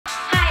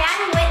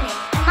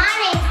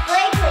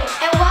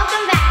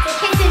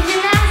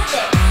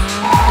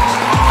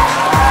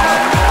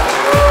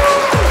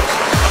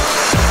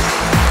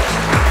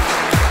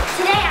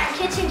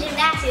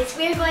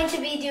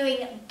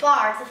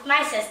abs with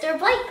my sister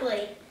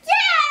Blakely.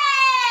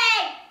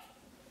 Yay!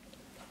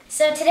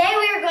 So today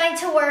we are going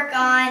to work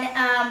on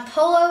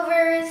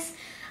pullovers,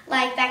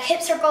 like back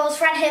hip circles,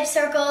 front hip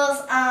circles,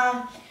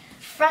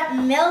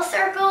 front middle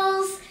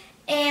circles,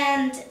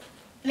 and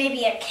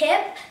maybe a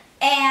kip,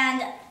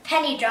 and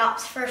penny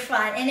drops for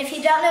fun. And if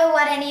you don't know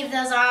what any of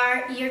those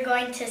are, you're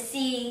going to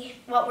see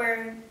what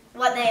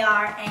they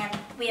are, and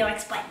we'll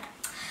explain them.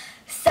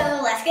 So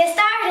let's get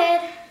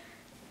started.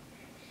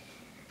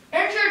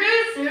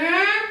 Introducing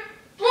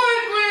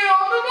Blakely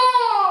on the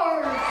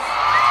board.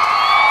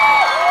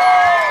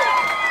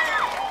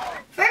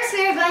 First,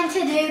 we are going to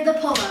do the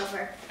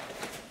pullover.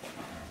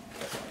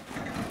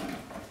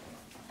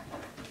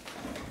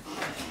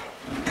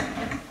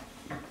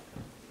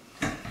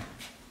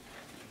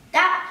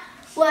 That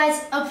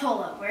was a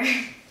pullover.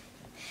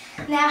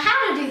 Now,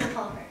 how to do the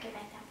pullover? Get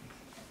back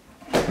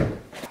down.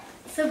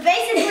 So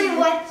basically,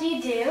 what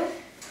you do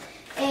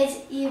is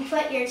you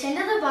put your chin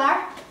to the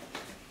bar,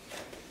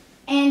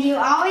 and you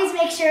always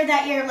make sure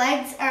that your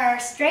legs are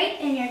straight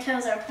and your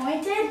toes are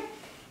pointed.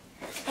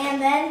 And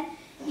then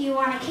you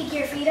want to kick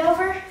your feet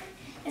over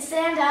and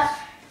stand up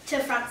to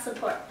front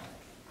support.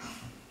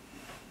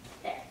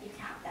 There, you can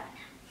have that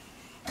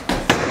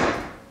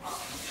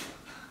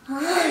now.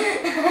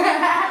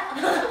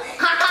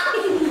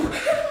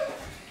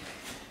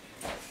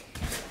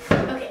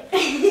 Okay.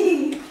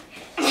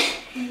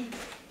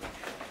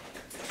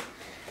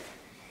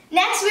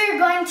 Next, we're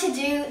going to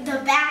do the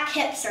back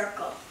hip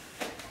circle.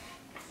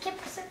 Hip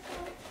circle.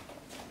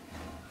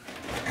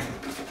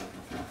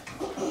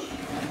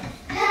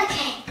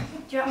 Okay.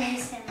 Do you want me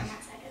to stand on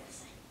that side or this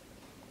side?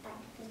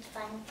 It's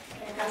fine.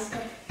 Okay, that's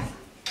good.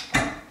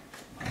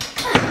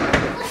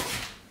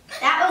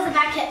 That was the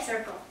back hip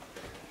circle.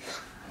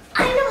 I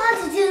know how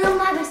to do them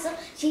by myself.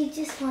 She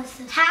just wants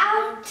to.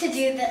 How to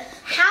do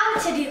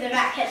the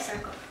back hip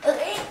circle.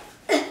 Okay.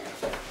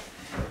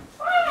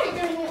 Why am I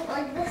doing it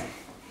like this?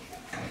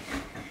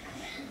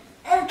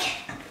 Okay.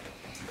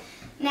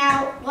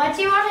 Now, what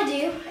you want to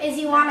do is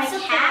you want to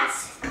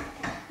cast.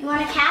 You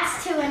want to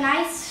cast to a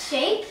nice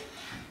shape.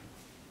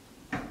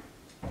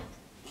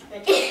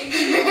 And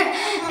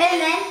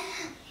then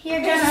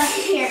you're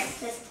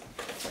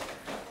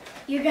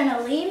gonna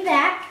lean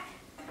back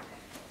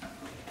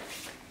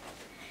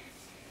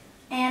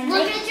and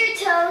look at your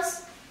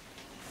toes,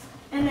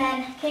 and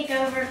then kick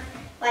over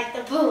like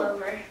the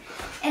pullover.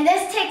 And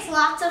this takes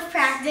lots of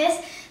practice.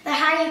 The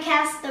higher you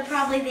cast,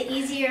 probably the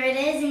easier it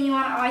is, and you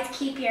want to always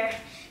keep your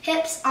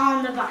hips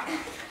on the bar.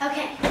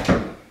 Okay.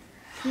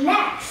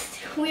 Next,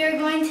 we are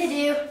going to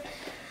do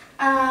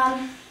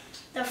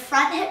the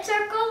front hip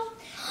circle.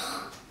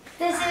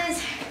 This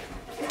is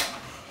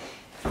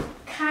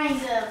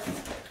kind of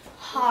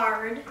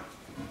hard.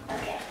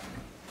 Okay.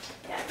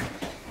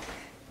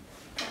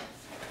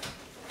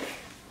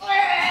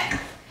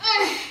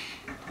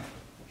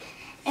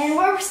 And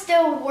we're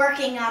still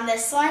working on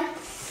this one.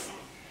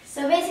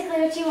 So basically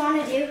what you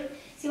want to do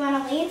is you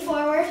want to lean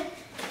forward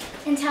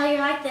until you're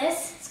like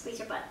this. Squeeze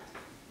your butt.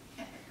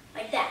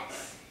 Like that.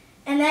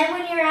 And then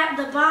when you're at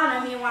the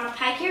bottom, you want to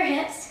pike your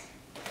hips.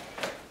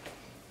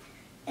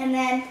 And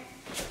then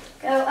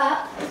go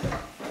up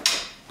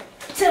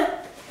to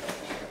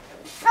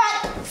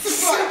front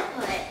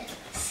support.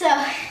 So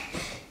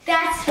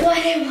that's what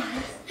it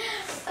was.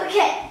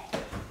 Okay.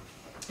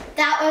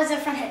 That was a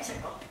front hip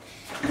circle.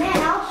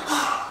 Now,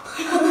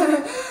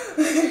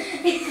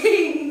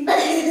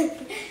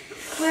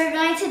 we're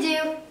going to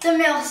do the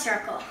middle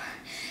circle.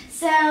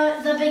 So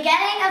the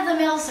beginning of the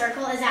middle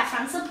circle is at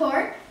front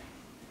support.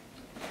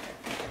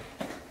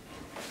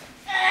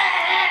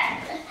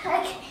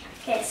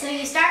 Okay, so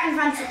you start in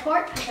front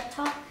support, push up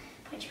tall,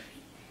 put your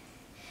feet.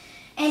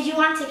 And you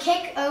want to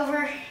kick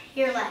over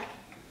your leg.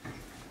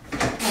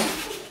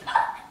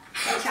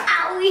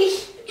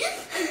 Owie.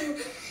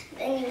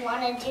 Then you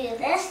want to do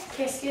this.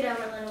 Okay, scoot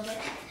over a little bit.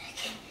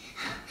 Okay.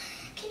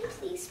 Can you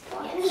please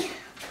spot me?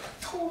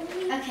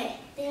 Totally. Okay.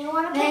 Then you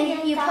want to put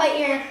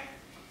your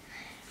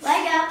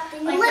leg up.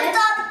 Then like you lift this.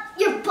 up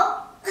your butt.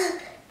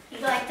 You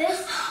go like this.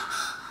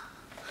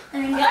 And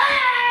then go.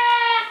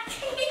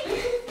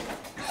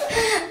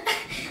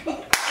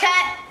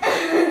 Cut.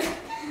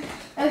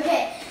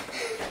 Okay.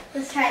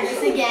 Let's try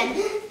this again.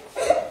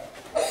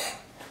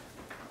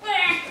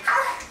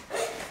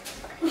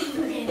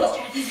 Okay, let's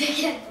try this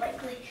again,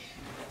 Blakely.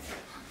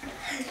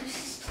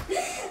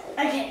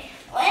 Okay.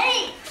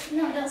 Wait.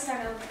 No, don't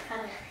start over. Cut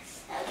over.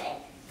 Okay.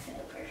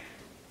 Over.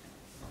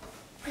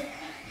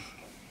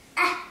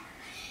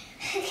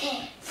 Okay.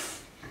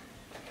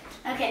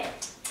 Okay.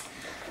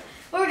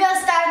 We're going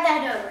to start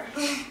that over.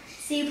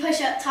 So you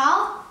push up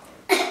tall.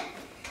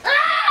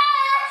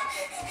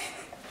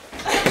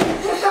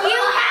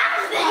 You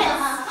have this!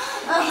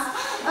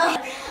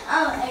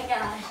 Oh my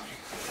gosh.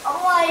 Oh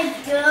my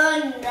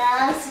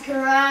goodness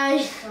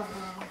Christ.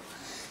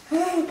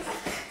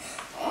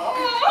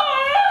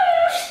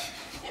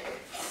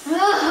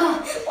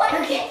 What?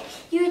 Okay.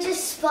 You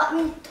just spot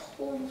me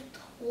totally.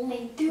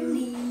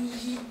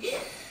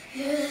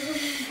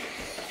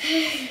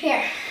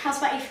 Here, I'll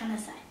spot you from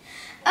this side.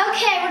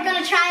 Okay, we're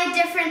going to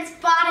different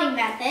spotting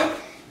method.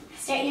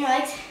 Straighten your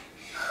legs.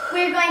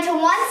 We're going to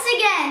once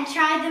again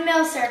try the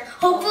mill circle.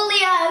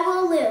 Hopefully I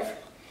will live.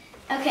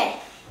 Okay.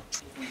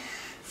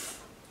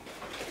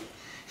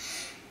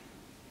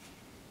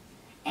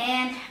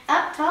 And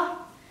up tall.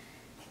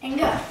 And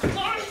go.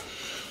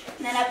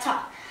 And then up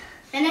tall.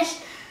 Finish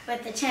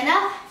with the chin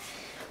up,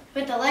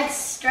 with the legs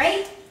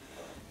straight.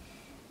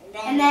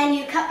 And then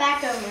you cut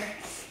back over.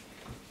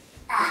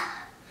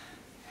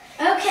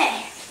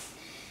 Okay.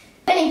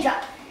 Penny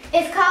drop.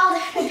 It's called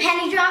the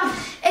penny drop.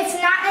 It's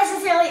not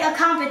necessarily a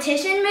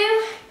competition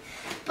move,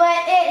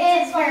 but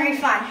it is very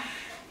fun.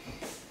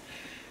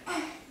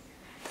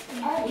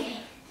 Okay.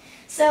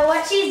 So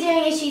what she's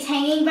doing is she's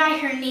hanging by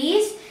her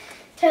knees,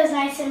 toes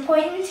nice and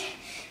pointed,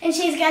 and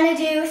she's going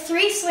to do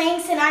 3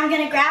 swings, and I'm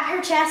going to grab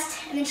her chest,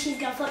 and then she's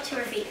going to flip to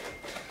her feet.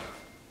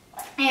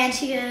 And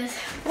she goes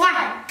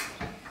 1,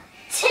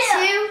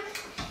 2,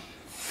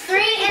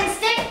 3, and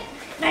stick.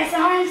 Nice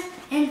arms,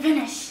 and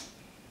finish.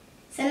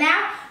 So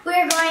now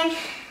we're going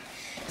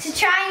to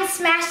try and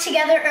smash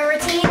together a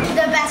routine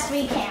the best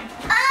we can.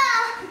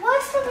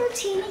 What's the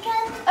routine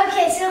again?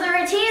 Okay, so the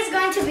routine is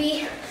going to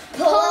be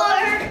pull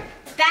over,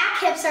 back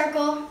hip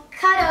circle,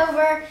 cut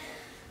over,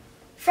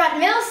 front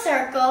middle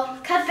circle,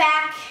 cut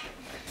back,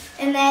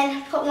 and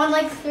then put one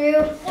leg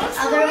through,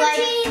 other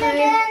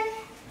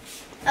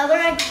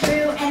leg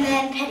through, and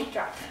then penny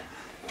drop.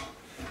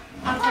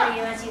 I'll tell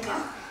you as you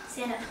go.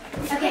 Stand up.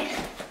 Okay.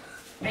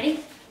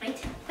 Ready?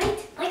 Wait. Like.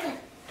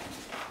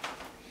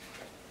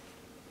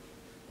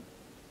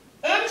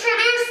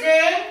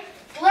 Introducing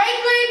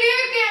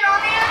Bjerken on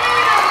the other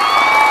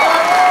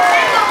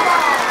single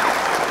ball.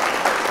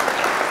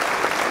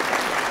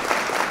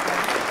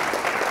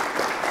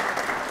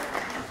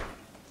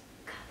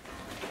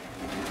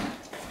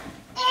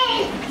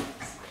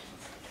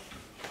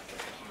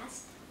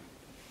 Cast.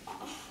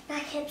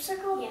 Back hip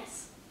circle?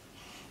 Yes.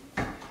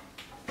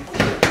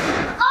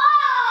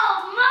 Oh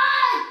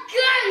my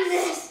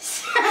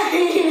goodness!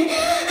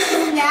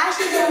 Now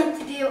she's going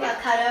to do a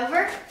cut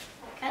over.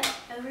 Cut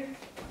over.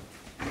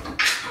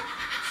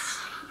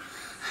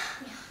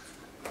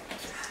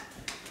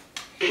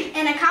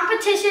 In a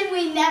competition,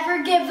 we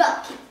never give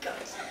up. Keep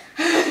going.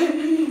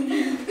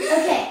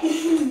 Okay.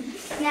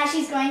 Now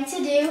she's going to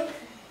do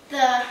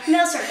the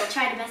mill circle.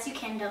 Try the best you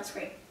can. Don't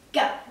scream.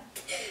 Go.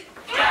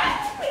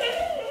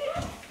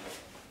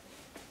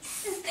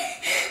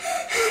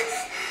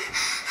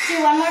 Do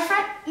one more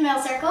front mill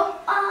circle.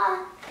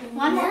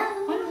 One more.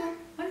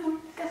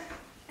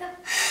 Go.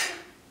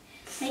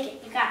 Make it.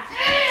 You got it.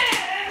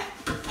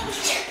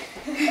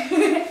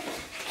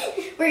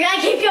 We're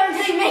gonna keep going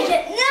until you make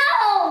it.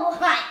 No!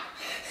 Fine.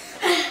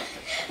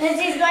 Then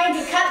she's going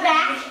to cut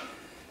back.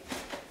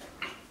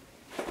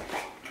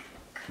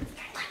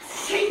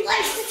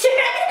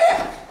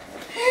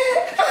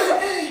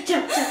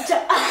 Jump.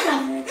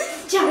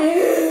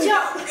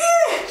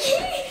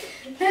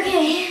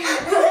 Okay.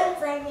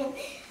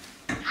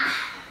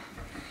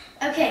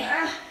 Okay.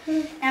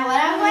 Now what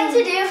I'm going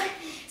to do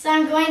is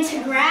I'm going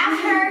to grab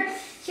her.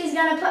 She's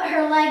going to put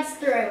her legs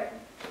through.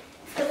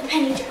 For the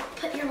penny drop,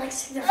 put your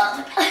legs through the penny.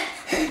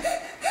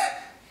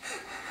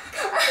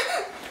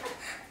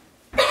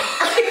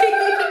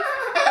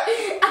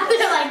 I'm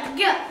like,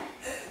 go.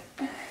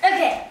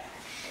 Okay.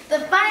 The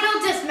final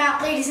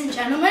dismount, ladies and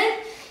gentlemen.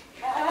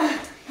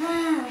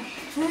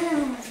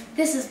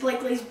 This is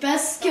Blakely's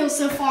best skill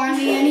so far in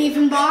the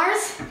uneven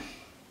bars.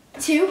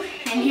 2,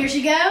 and here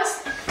she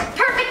goes.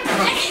 Perfect.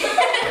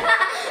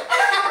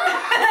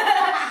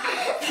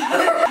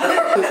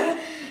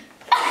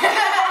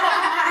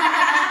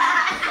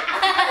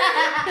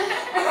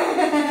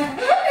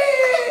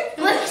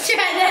 Let's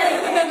try that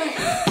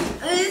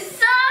again.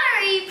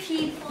 Sorry,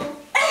 people.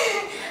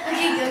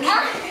 Okay, good.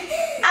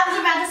 I was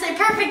about to say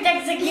perfect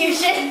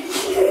execution.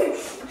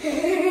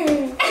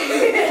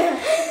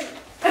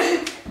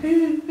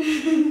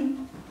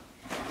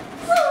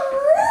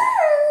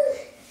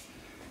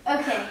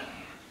 Okay.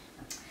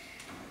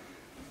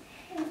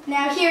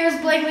 Now here's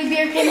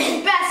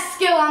Bjerken's best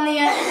skill on the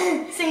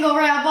single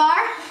rail bar.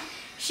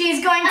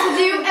 She's going to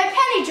do a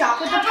penny drop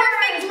with a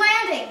perfect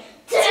landing.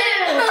 2,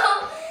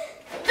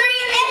 3,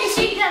 and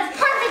she does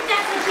perfect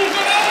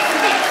execution and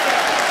sticks it.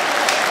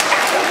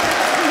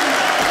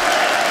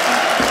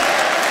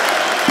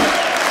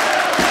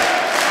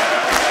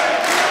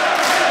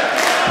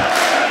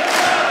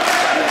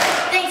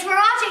 Thanks for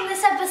watching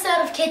this episode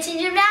of Kitchen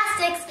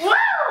Gymnastics. Woo!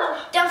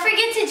 Don't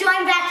forget to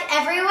join back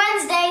every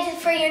Wednesday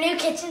for your new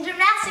Kitchen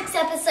Gymnastics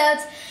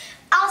episodes.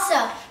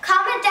 Also,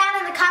 comment down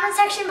in the comment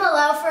section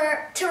below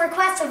to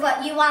request of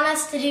what you want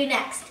us to do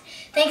next.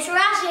 Thanks for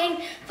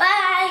watching.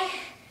 Bye!